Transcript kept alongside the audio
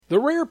The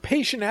Rare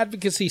Patient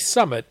Advocacy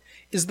Summit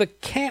is the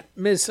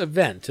can't-miss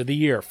event of the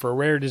year for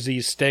rare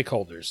disease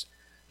stakeholders.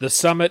 The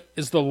summit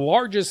is the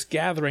largest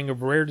gathering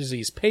of rare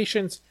disease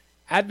patients,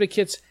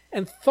 advocates,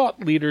 and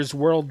thought leaders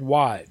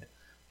worldwide.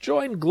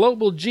 Join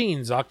Global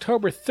Genes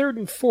October 3rd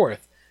and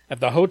 4th at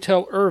the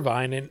Hotel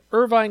Irvine in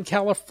Irvine,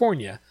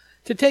 California,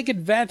 to take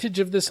advantage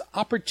of this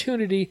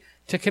opportunity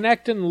to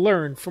connect and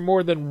learn from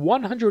more than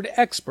 100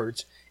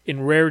 experts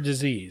in rare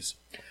disease.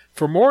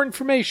 For more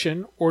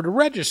information or to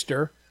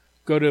register,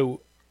 go to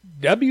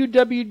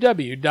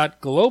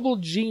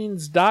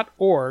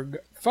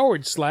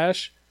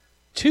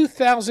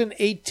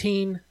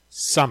www.globalgenes.org/2018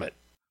 Summit.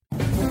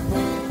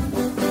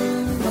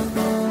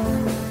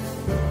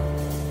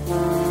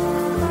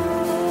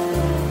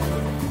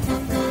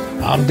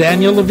 I'm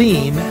Daniel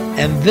Levine,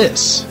 and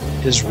this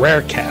is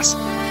Rarecast.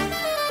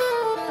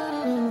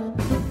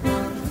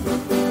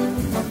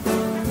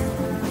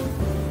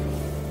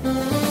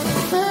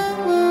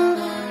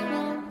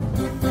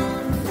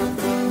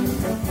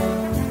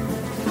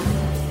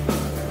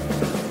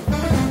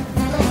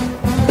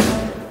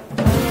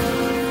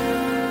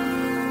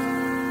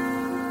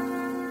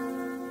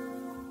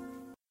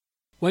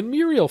 When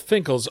Muriel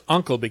Finkel's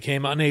uncle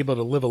became unable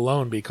to live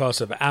alone because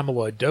of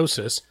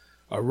amyloidosis,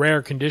 a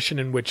rare condition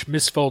in which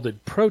misfolded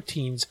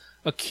proteins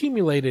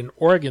accumulate in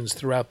organs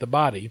throughout the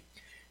body,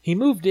 he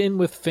moved in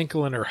with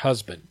Finkel and her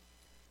husband.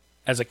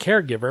 As a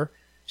caregiver,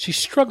 she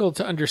struggled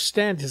to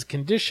understand his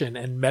condition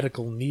and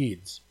medical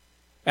needs.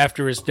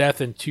 After his death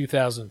in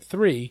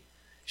 2003,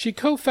 she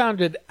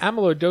co-founded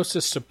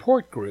Amyloidosis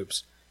Support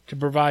Groups to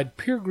provide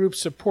peer group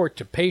support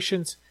to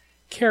patients,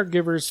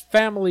 caregivers,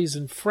 families,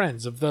 and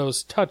friends of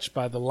those touched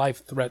by the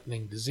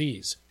life-threatening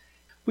disease.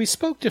 We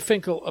spoke to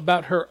Finkel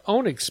about her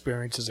own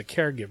experience as a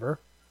caregiver,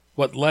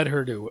 what led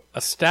her to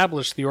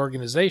establish the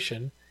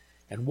organization,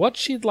 and what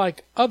she'd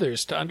like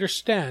others to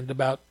understand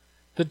about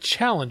the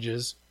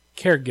challenges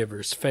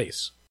caregivers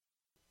face.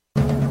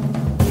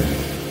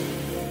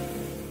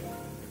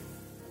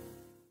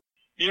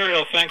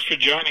 Muriel, thanks for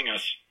joining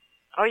us.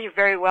 Oh, you're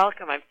very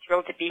welcome. I'm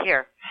thrilled to be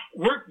here.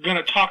 We're going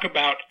to talk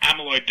about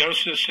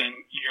amyloidosis and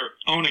your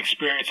own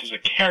experience as a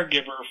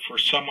caregiver for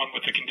someone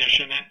with the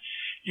condition and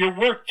your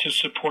work to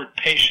support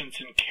patients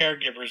and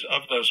caregivers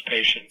of those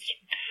patients.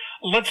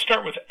 Let's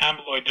start with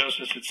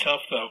amyloidosis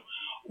itself, though.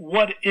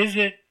 What is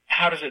it?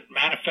 How does it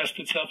manifest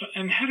itself?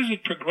 And how does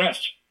it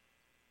progress?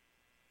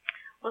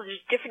 Well,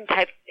 there's different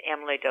types of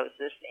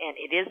amyloidosis, and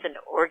it is an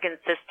organ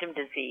system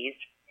disease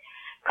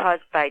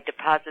caused by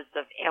deposits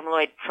of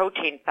amyloid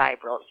protein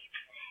fibrils.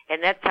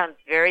 And that sounds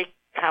very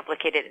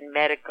complicated and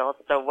medical,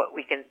 so what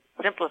we can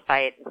simplify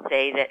it and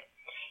say that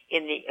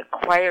in the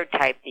acquired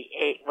type,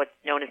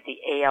 what's known as the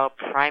AL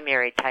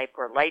primary type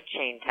or light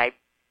chain type,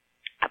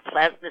 a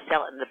plasma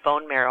cell in the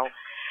bone marrow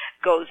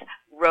goes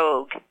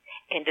rogue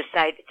and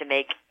decides to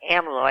make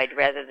amyloid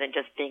rather than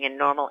just being a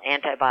normal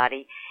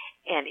antibody,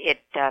 and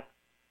it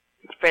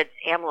spreads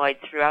amyloid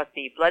throughout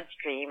the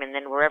bloodstream, and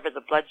then wherever the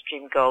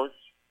bloodstream goes,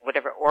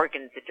 whatever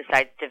organs it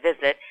decides to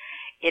visit,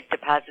 it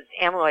deposits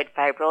amyloid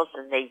fibrils,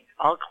 and they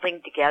all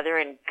cling together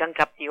and gunk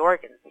up the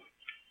organs.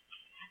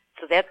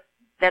 So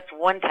that's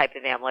one type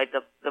of amyloid.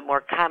 The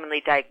more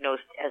commonly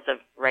diagnosed as of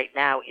right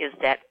now is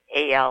that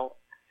AL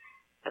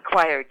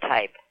acquired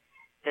type.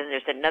 Then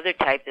there's another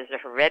type, there's a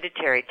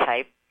hereditary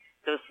type,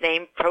 those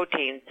same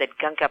proteins that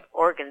gunk up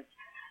organs,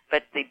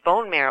 but the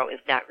bone marrow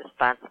is not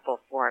responsible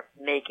for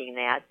making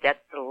that.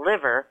 That's the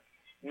liver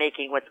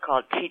making what's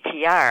called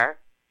TTR,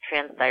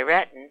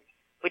 transthyretin,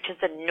 which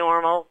is a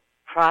normal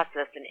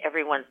process in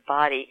everyone's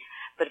body,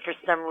 but for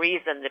some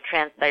reason the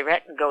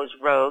transthyretin goes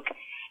rogue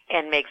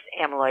and makes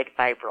amyloid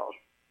fibrils.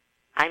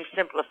 I'm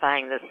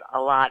simplifying this a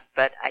lot,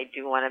 but I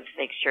do want to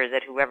make sure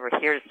that whoever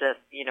hears this,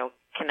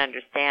 can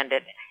understand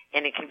it,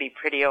 and it can be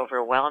pretty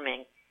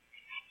overwhelming.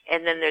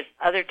 And then there's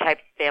other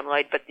types of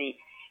amyloid, but the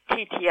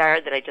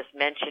TTR that I just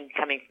mentioned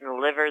coming from the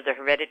liver, the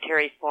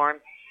hereditary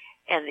form,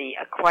 and the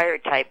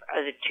acquired type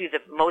are the two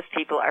that most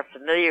people are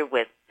familiar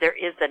with. There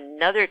is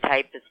another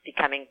type that's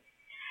becoming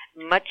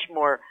much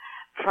more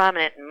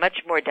prominent and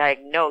much more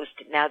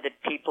diagnosed now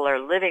that people are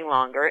living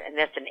longer, and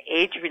that's an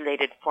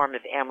age-related form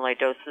of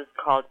amyloidosis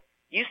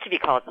used to be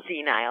called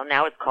senile.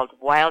 Now it's called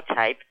wild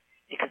type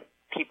because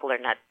people are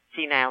not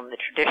senile in the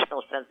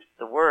traditional sense of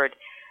the word.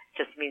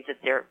 It just means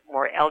that they're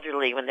more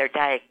elderly when they're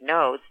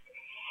diagnosed.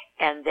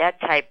 And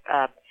that type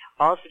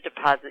also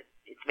deposits,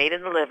 it's made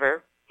in the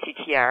liver,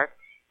 TTR,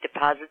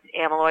 deposits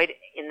amyloid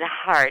in the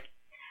heart,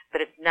 but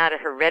it's not a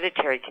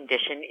hereditary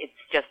condition. It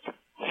just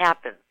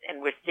happens,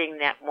 and we're seeing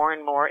that more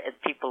and more as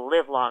people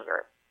live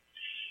longer.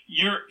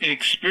 Your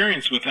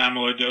experience with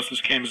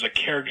amyloidosis came as a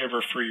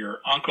caregiver for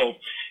your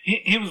uncle.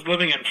 He was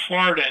living in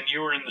Florida, and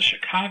you were in the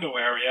Chicago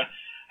area.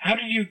 How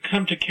did you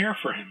come to care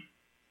for him?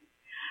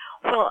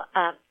 Well,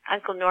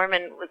 Uncle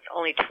Norman was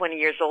only 20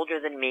 years older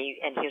than me,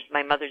 and he was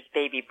my mother's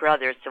baby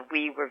brother, so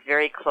we were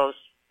very close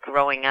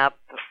growing up.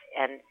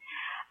 And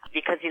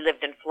because he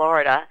lived in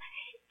Florida,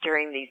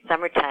 during the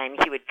summertime,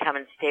 he would come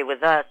and stay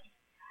with us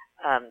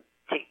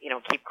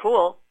to keep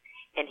cool,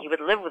 and he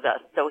would live with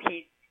us. So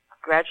he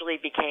gradually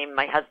became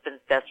my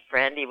husband's best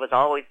friend. He was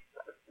always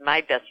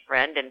my best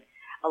friend, and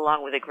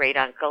along with a great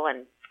uncle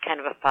and kind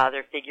of a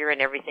father figure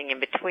and everything in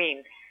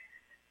between.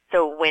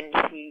 So when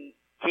he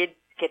did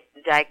get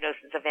the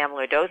diagnosis of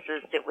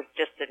amyloidosis, it was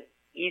just an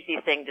easy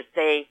thing to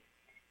say,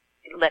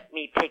 let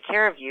me take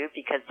care of you,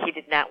 because he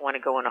did not want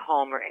to go in a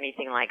home or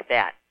anything like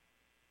that.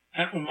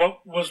 And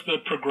what was the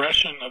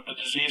progression of the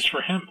disease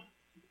for him?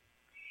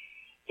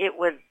 It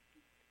was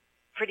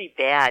pretty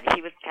bad.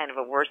 He was kind of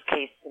a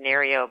worst-case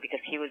scenario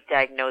because he was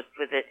diagnosed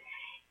with it.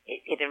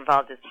 It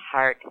involved his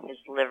heart, his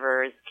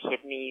liver, his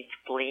kidneys,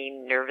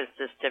 spleen, nervous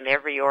system,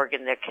 every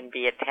organ that can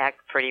be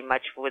attacked pretty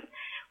much with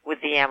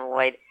the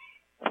amyloid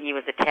he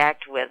was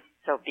attacked with.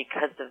 So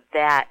because of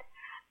that,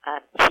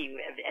 he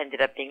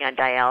ended up being on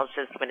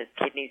dialysis when his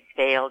kidneys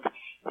failed.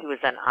 He was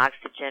on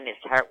oxygen.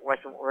 His heart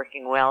wasn't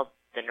working well.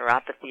 The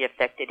neuropathy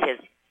affected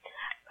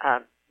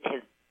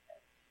his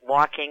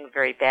walking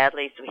very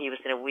badly, so he was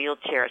in a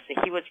wheelchair. So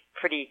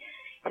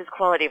his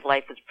quality of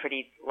life was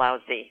pretty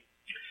lousy.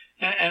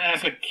 And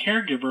as a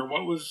caregiver,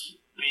 what was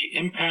the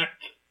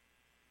impact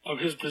of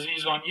his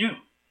disease on you?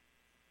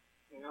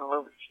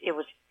 It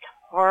was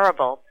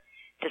horrible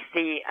to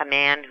see a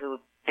man who'd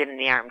been in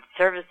the armed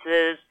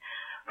services,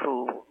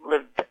 who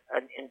lived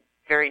a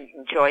very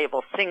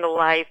enjoyable single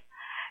life,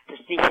 to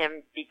see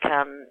him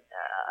become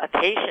a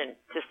patient,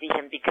 to see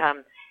him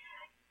become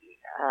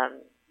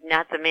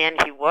not the man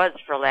he was,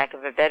 for lack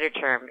of a better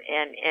term,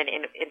 and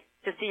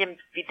to see him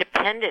be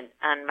dependent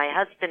on my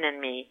husband and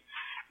me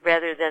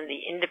rather than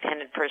the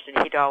independent person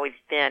he'd always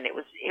been. It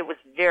was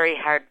very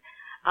hard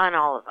on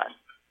all of us.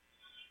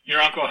 Your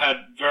uncle had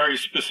very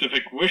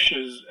specific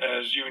wishes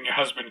as you and your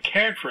husband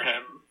cared for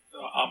him,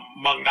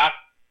 among not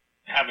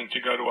having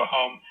to go to a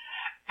home.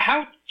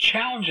 How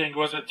challenging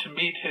was it to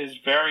meet his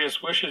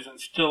various wishes and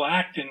still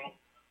act in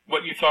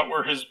what you thought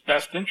were his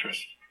best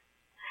interests?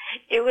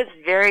 It was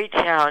very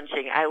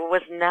challenging. I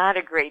was not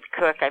a great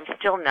cook. I'm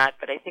still not,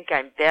 but I think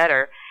I'm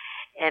better.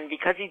 And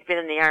because he's been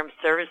in the armed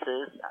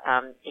services,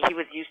 he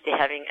was used to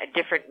having a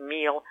different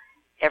meal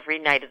every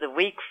night of the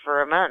week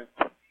for a month.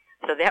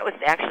 So that was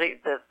actually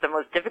the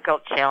most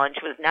difficult challenge,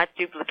 was not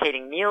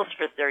duplicating meals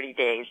for 30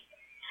 days,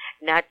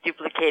 not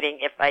duplicating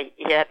if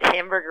he had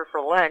hamburger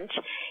for lunch,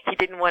 he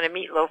didn't want a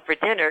meatloaf for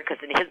dinner,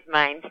 because in his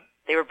mind,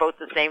 they were both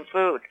the same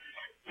food.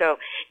 So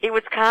it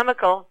was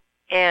comical,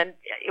 and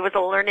it was a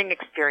learning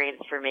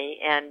experience for me.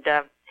 And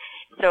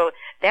so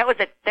that was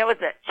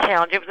a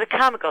challenge. It was a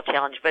comical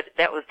challenge, but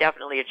that was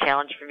definitely a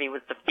challenge for me,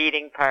 was the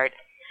feeding part.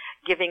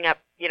 Giving up,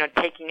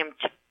 taking him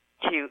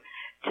to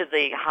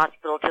the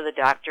hospital, to the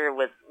doctor,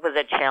 was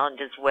a challenge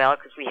as well,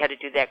 because we had to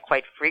do that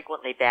quite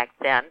frequently back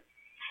then.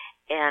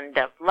 And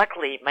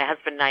luckily, my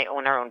husband and I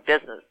own our own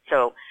business,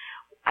 so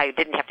I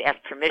didn't have to ask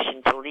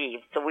permission to leave.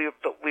 So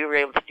we were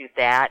able to do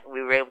that.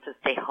 We were able to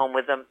stay home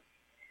with him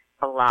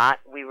a lot.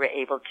 We were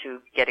able to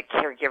get a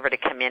caregiver to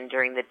come in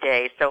during the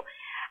day. So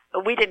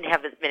we didn't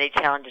have as many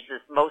challenges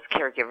as most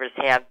caregivers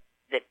have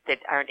that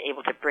aren't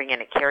able to bring in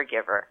a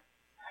caregiver.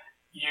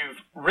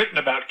 You've written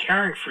about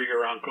caring for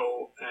your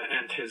uncle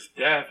and his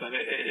death, and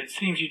it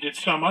seems you did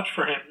so much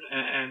for him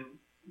and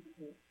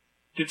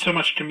did so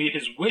much to meet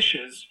his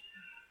wishes.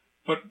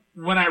 But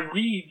when I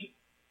read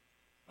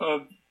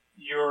of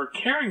your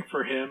caring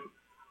for him,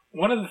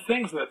 one of the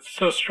things that's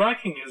so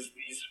striking is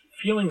these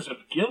feelings of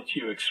guilt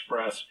you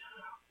express.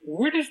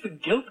 Where does the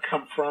guilt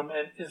come from,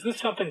 and is this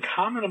something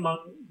common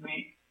among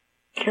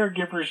the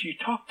caregivers you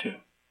talk to?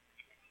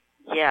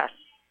 Yes.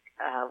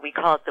 We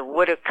call it the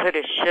woulda,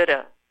 coulda,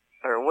 shoulda,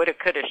 or woulda,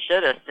 coulda,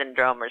 shoulda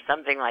syndrome, or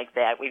something like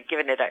that. We've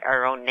given it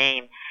our own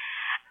name.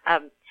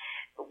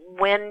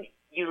 When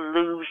you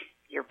lose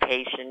your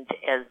patient,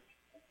 as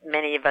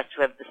many of us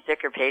who have the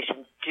sicker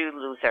patients do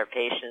lose our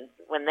patients,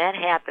 when that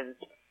happens,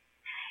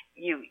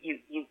 you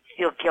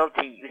feel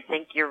guilty. You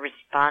think you're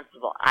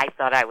responsible. I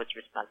thought I was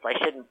responsible.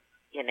 I shouldn't,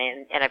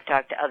 and I've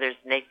talked to others,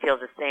 and they feel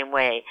the same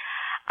way.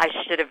 I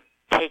should have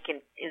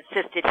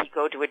insisted he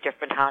go to a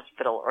different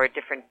hospital or a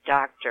different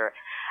doctor.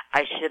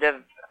 I should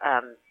have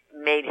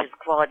made his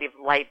quality of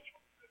life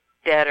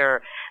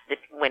better. That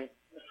when,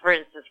 for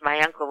instance, my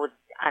uncle was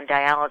on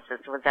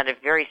dialysis, was on a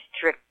very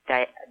strict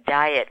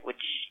diet, which,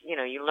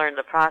 you learn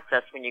the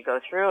process when you go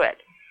through it.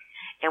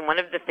 And one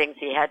of the things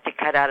he had to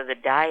cut out of the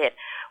diet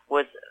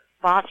was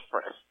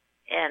phosphorus.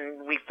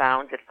 And we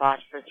found that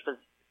phosphorus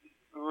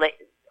was,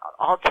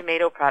 all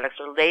tomato products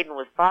are laden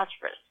with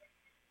phosphorus.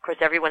 Of course,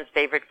 everyone's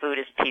favorite food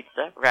is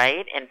pizza,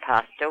 right? And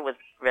pasta with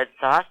red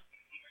sauce.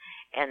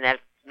 And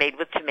that's made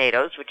with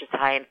tomatoes, which is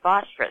high in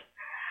phosphorus.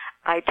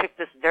 I took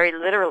this very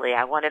literally.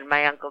 I wanted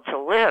my uncle to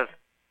live.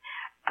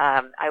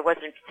 I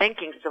wasn't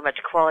thinking so much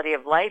quality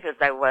of life as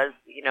I was,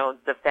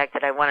 the fact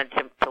that I wanted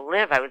him to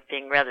live. I was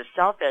being rather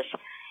selfish.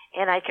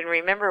 And I can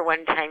remember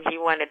one time he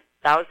wanted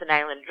Thousand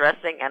Island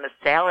dressing on a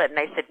salad, and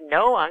I said,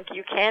 "No, Unc,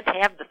 you can't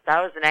have the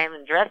Thousand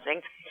Island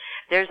dressing.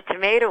 There's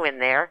tomato in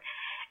there."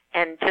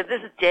 And to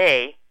this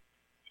day,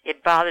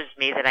 it bothers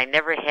me that I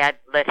never had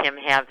let him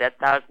have that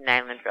Thousand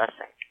Island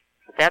dressing.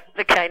 That's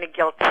the kind of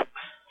guilt.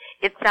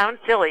 It sounds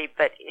silly,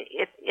 but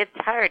it's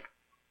hard.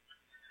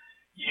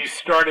 you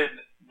started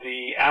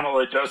the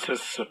Amyloidosis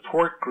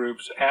Support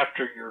Groups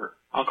after your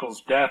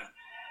uncle's death.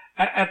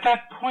 At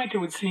that point, it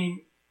would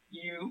seem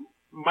you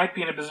might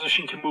be in a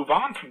position to move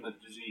on from the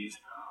disease.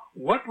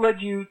 What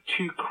led you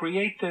to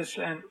create this,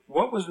 and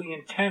what was the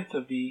intent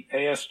of the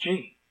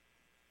ASG?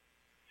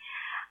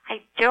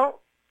 I don't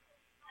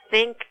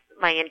think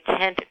my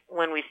intent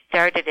when we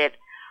started it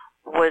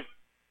was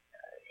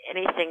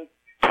anything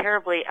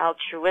terribly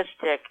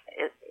altruistic.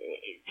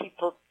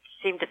 People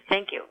seem to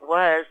think it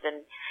was,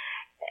 and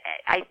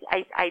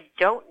I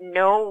don't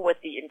know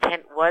what the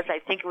intent was. I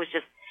think it was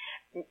just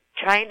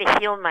trying to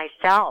heal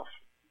myself.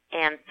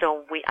 And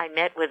so I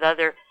met with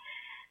other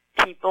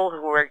people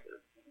who were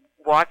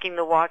walking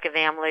the walk of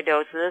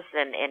amyloidosis,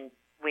 and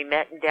we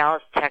met in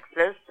Dallas,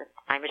 Texas.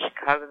 I'm a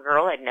Chicago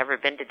girl. I'd never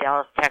been to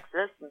Dallas,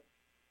 Texas.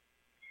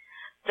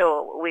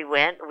 So we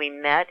went, we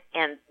met,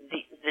 and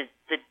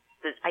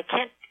I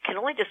can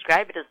only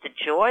describe it as the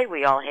joy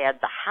we all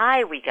had, the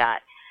high we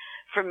got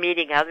from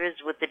meeting others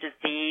with the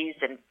disease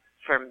and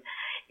from,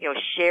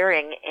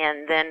 sharing.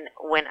 And then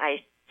when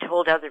I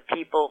told other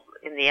people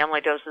in the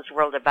amyloidosis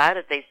world about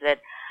it, they said,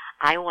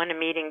 I want a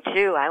meeting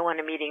too. I want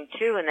a meeting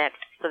too. And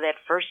so that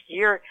first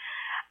year,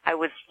 I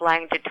was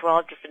flying to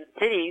 12 different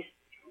cities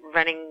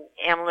running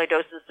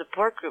amyloidosis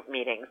support group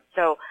meetings.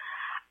 So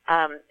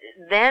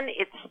then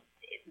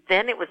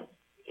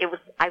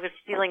I was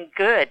feeling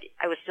good.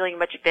 I was feeling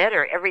much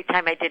better. Every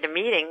time I did a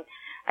meeting,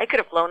 I could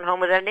have flown home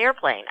with an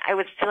airplane. I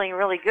was feeling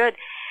really good.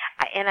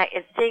 And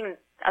seeing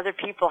other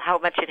people, how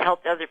much it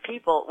helped other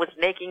people, was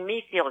making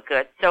me feel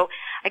good. So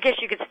I guess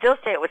you could still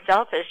say it was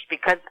selfish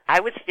because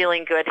I was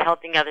feeling good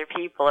helping other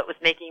people. It was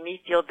making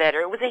me feel better.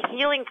 It was a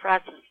healing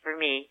process for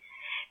me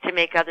to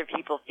make other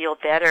people feel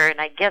better. And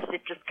I guess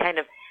it just kind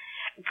of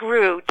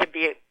grew to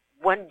be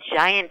one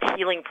giant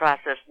healing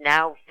process.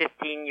 Now,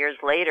 15 years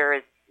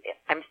later,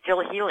 I'm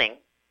still healing.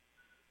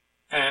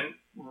 And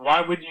why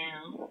would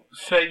you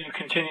say you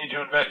continue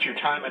to invest your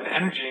time and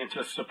energy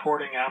into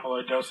supporting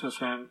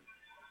amyloidosis and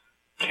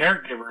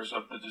caregivers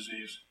of the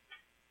disease?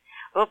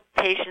 Well,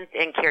 patients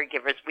and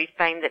caregivers, we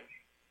find that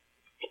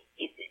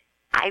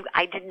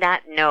I did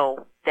not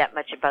know that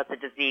much about the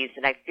disease,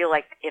 and I feel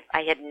like if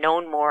I had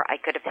known more, I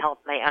could have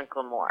helped my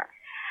uncle more.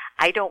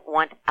 I don't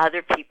want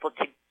other people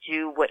to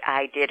do what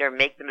I did or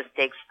make the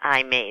mistakes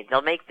I made.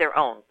 They'll make their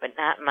own, but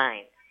not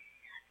mine.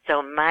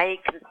 So my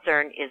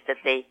concern is that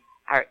they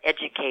are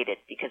educated,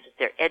 because if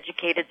they're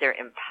educated, they're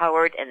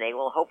empowered, and they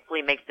will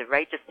hopefully make the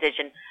right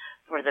decision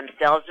for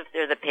themselves if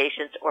they're the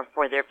patients, or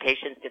for their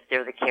patients if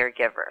they're the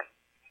caregiver.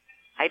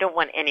 I don't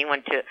want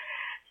anyone to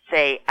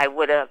say, I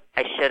would have,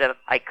 I should have,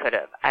 I could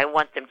have. I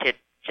want them to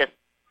just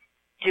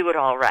do it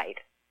all right.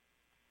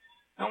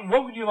 And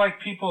what would you like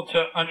people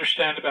to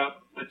understand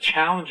about the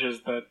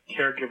challenges that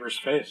caregivers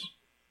face?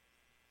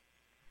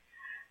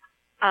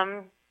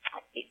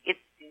 It's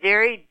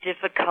very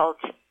difficult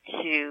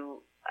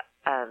to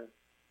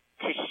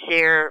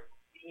share.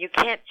 You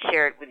can't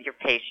share it with your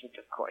patient,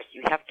 of course.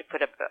 You have to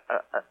put up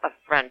a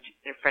front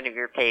in front of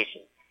your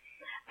patient.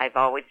 I've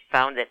always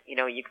found that,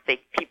 you say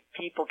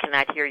people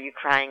cannot hear you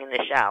crying in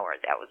the shower.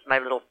 That was my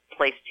little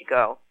place to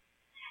go.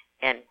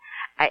 And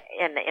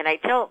I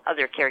tell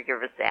other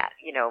caregivers that,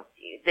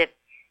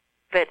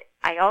 but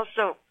I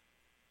also,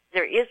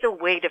 there is a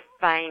way to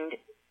find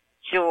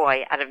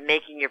joy out of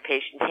making your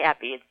patient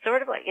happy. It's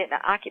sort of like an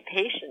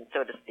occupation,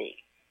 so to speak.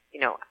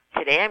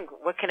 Today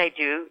what can I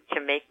do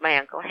to make my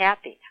uncle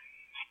happy?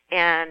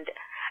 And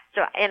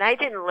I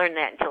didn't learn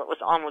that until it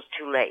was almost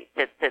too late,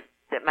 that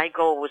my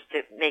goal was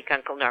to make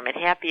Uncle Norman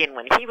happy, and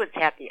when he was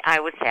happy, I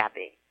was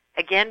happy.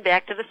 Again,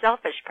 back to the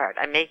selfish part.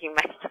 I'm making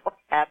myself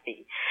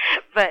happy.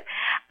 But,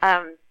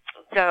 I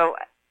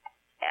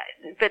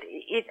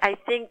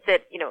think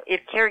that,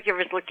 if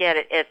caregivers look at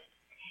it as,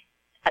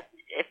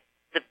 if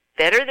the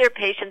better their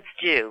patients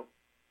do,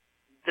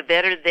 the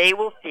better they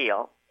will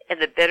feel,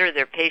 and the better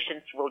their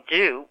patients will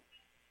do,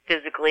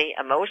 physically,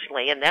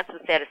 emotionally, and that's a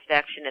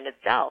satisfaction in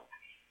itself,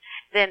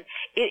 then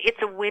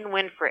it's a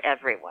win-win for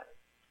everyone.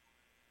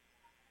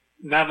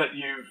 Now that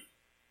you've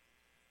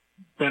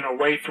been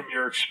away from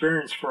your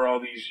experience for all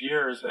these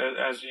years,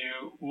 as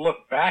you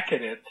look back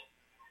at it,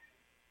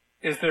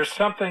 is there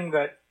something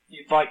that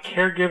you'd like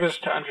caregivers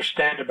to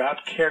understand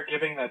about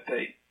caregiving that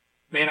they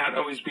may not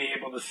always be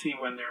able to see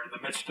when they're in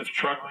the midst of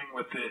struggling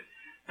with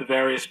the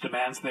various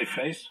demands they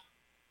face?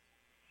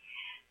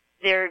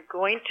 They're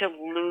going to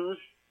lose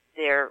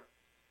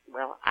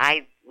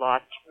I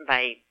lost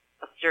a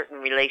certain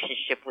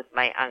relationship with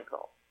my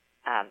uncle.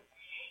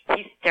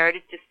 He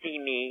started to see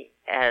me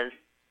as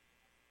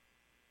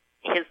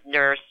his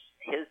nurse,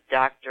 his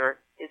doctor,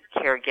 his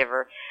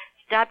caregiver,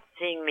 stopped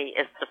seeing me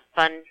as the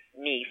fun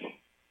niece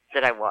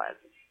that I was.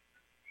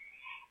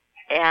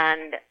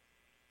 And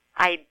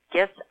I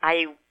guess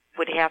I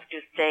would have to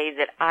say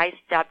that I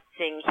stopped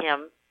seeing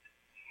him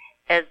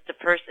as the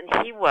person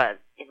he was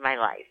in my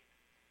life.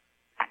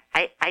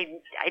 I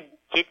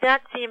did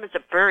not see him as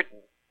a burden,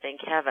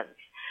 thank heavens,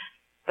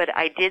 but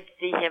I did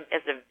see him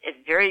as a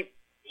very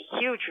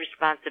huge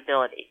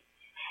responsibility.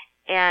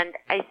 And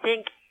I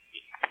think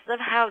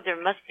somehow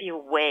there must be a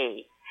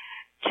way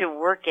to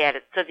work at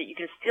it so that you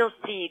can still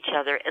see each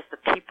other as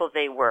the people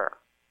they were.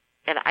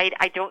 And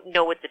I don't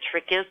know what the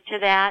trick is to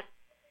that,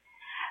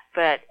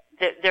 but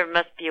there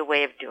must be a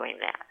way of doing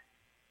that.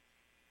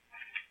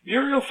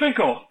 Muriel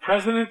Finkel,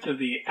 president of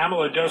the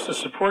Amyloidosis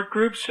Support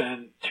Groups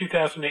and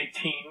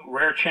 2018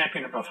 Rare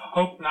Champion of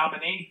Hope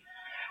nominee.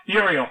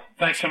 Muriel,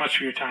 thanks so much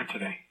for your time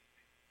today.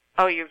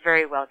 Oh, you're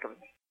very welcome.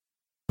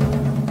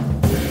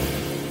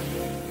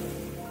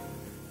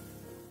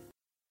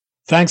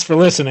 Thanks for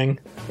listening.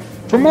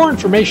 For more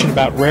information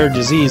about rare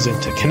disease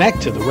and to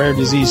connect to the rare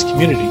disease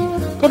community,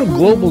 go to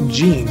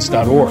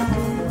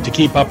globalgenes.org. To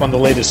keep up on the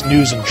latest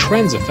news and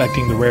trends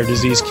affecting the rare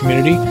disease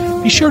community,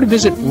 be sure to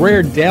visit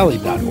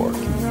raredaily.org.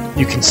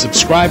 You can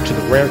subscribe to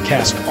the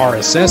Rarecast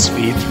RSS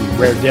feed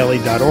through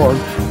raredaily.org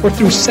or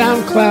through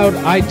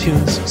SoundCloud,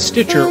 iTunes,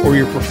 Stitcher, or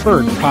your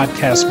preferred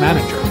podcast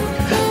manager.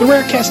 The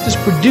Rarecast is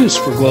produced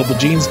for Global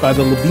Genes by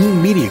the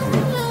Levine Media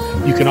Group.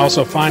 You can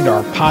also find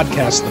our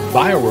podcast, The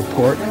Bio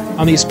Report,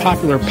 on these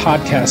popular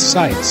podcast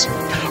sites.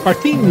 Our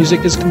theme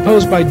music is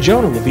composed by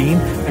Jonah Levine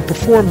and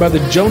performed by the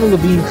Jonah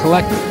Levine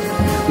Collective.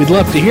 We'd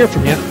love to hear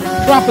from you.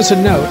 Drop us a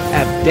note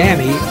at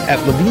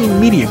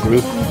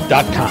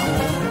danny@levinemediagroup.com.